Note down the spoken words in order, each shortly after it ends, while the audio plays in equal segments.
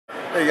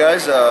Hey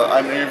guys,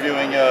 I'm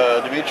interviewing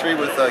Dmitry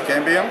with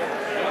Cambium,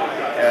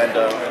 and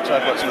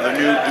talk about some of the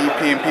new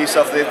ePMP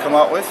stuff they've come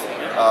out with.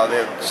 They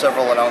have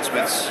several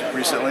announcements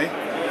recently.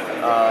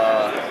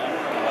 What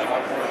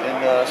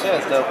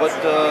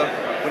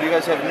do you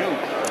guys have new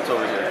that's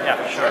over here? Yeah,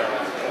 sure.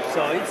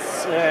 So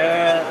it's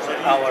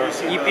our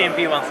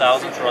ePMP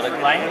 1000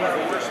 product line.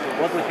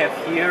 What we have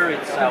here,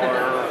 it's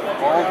our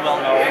old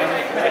well-known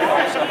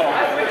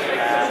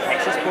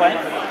access point.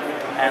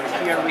 And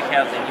here we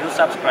have the new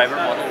subscriber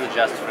model we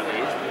just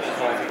released, which is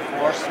called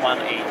Force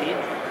 180.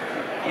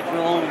 It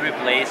will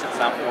replace at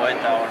some point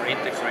our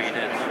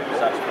integrated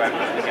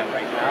subscribers we have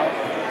right now.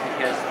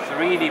 It has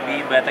 3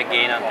 dB beta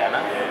gain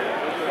antenna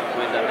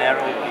with a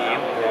narrow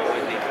beam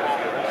with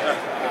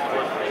interference,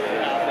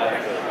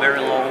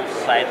 very low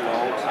side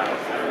lobes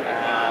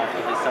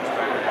for this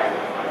subscriber.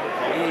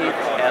 It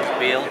has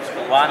built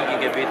 1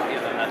 gigabit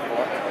Ethernet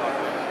port.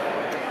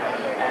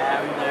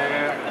 And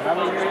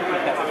another unit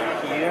we have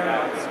here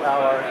is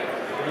our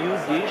new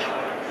dish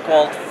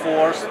called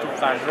Force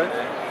 200.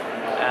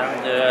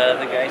 And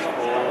the guys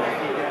who are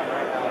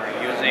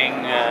using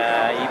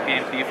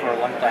ePMP for a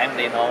long time,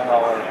 they know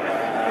our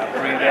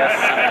previous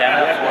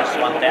antenna, Force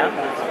 110.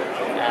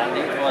 And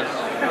it was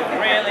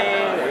really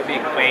a big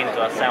pain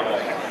to assemble.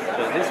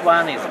 So this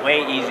one is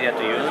way easier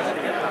to use.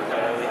 So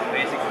it's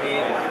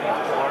basically the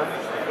port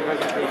with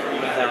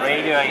the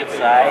radio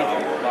inside,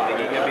 the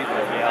gigabit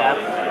net.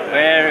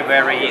 Very,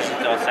 very easy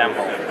to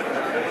assemble.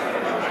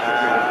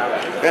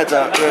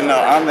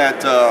 On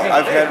that,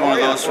 I've had one of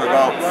those for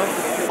about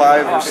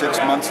 5 or 6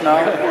 months now,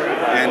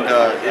 and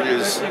it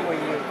is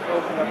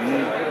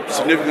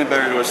significantly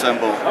better to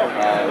assemble.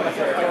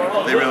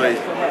 They really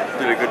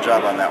did a good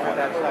job on that one.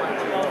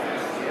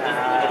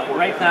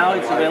 Right now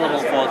it's available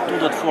for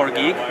 2.4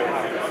 gig,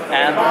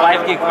 and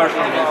 5 gig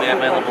version will be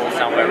available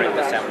somewhere in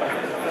December.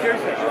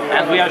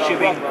 And we are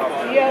shipping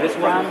this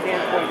one,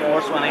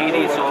 Force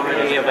 180, is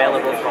already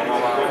available from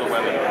all our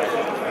webinars.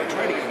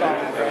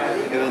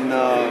 And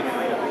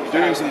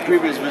during some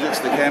previous visits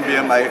to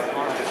Cambium, I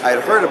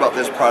had heard about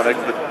this product,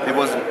 but it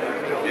wasn't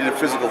in a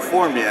physical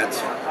form yet.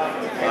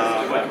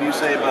 What can you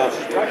say about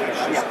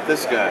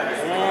this guy?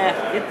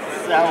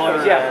 It's our,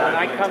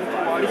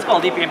 it's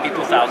called ePMP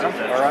 2000, so it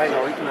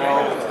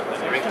will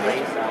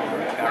replace our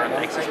current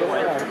access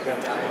point.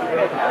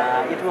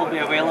 It will be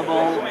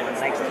available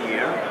next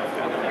year,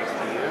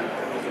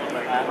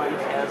 and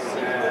it has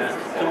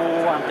 2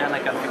 antenna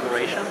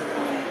configurations.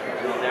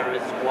 So there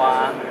is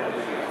one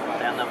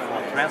antenna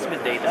for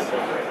transmit data for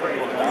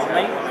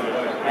downlink,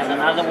 and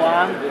another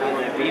one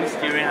with a beam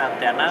steering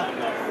antenna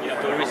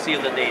to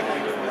receive the data.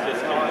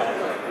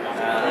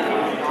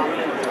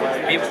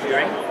 Beam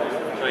steering,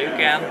 so you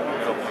can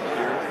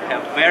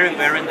have very,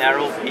 very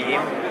narrow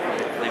beam,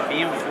 the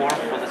beam form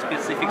for the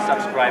specific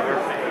subscriber,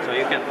 so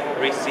you can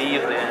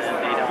receive the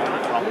data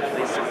from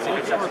this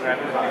specific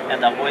subscriber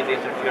and avoid the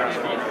interference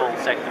from the whole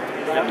sector.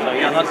 So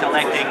you're not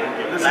collecting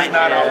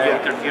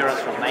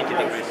interference from 90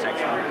 degrees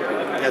section.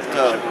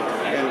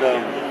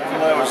 From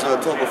what I was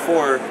told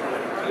before,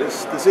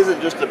 this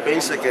isn't just a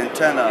basic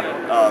antenna.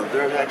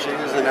 There actually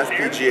is an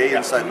FPGA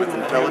inside with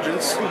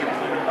intelligence to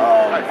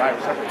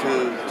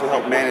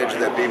help manage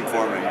that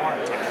beamforming.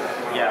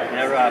 Yeah,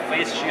 there are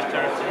phase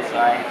shifters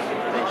inside,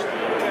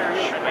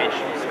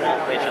 small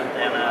pitch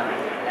antenna,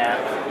 and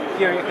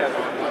here you have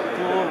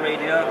 2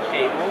 radio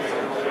cables,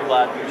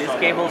 but these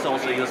cables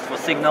also used for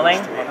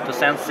signaling, to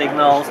send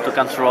signals to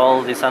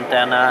control this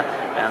antenna,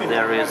 and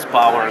there is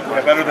power going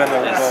a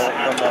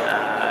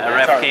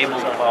ref cable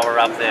to power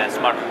up the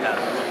smart antenna.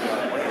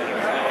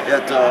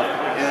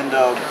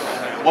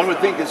 One would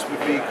think this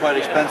would be quite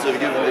expensive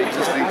given the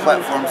existing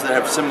platforms that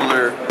have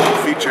similar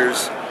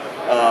features,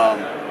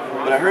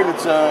 but I heard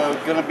it's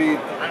going to be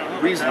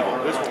reasonable.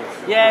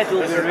 Yeah, it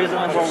will be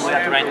reasonable. We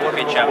are trying to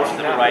catch up with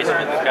the price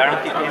with the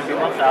current ePMP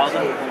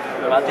 1000,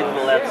 but it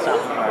will add some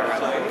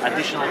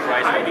additional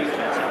price for the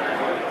expensive.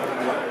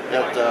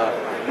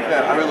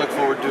 I really look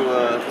forward to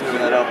doing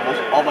that out.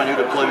 All my new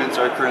deployments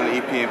are currently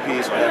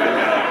ePMPs, so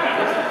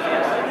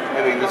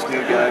having this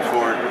new guy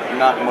for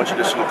not much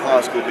additional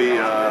cost will be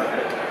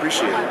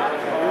appreciated.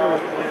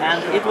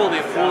 And it will be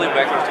fully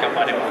backwards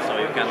compatible, so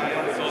you can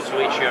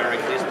switch your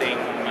existing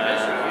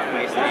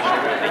base station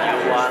to the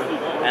new one,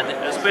 and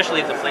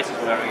especially in the places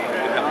where you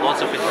have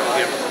lots of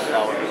interference with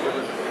power.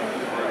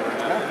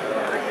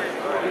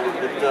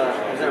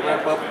 Does that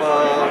wrap up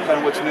kind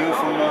of what's new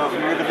from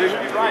your division?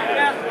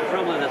 Yeah,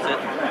 probably that's it.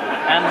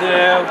 And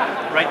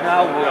right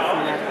now we are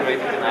fully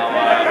integrated in our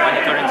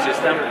monitoring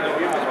system.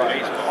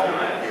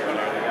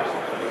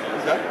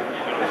 Okay.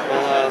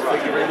 Well,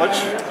 thank you very much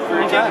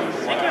for your time.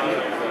 Thank you.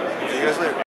 See you guys later.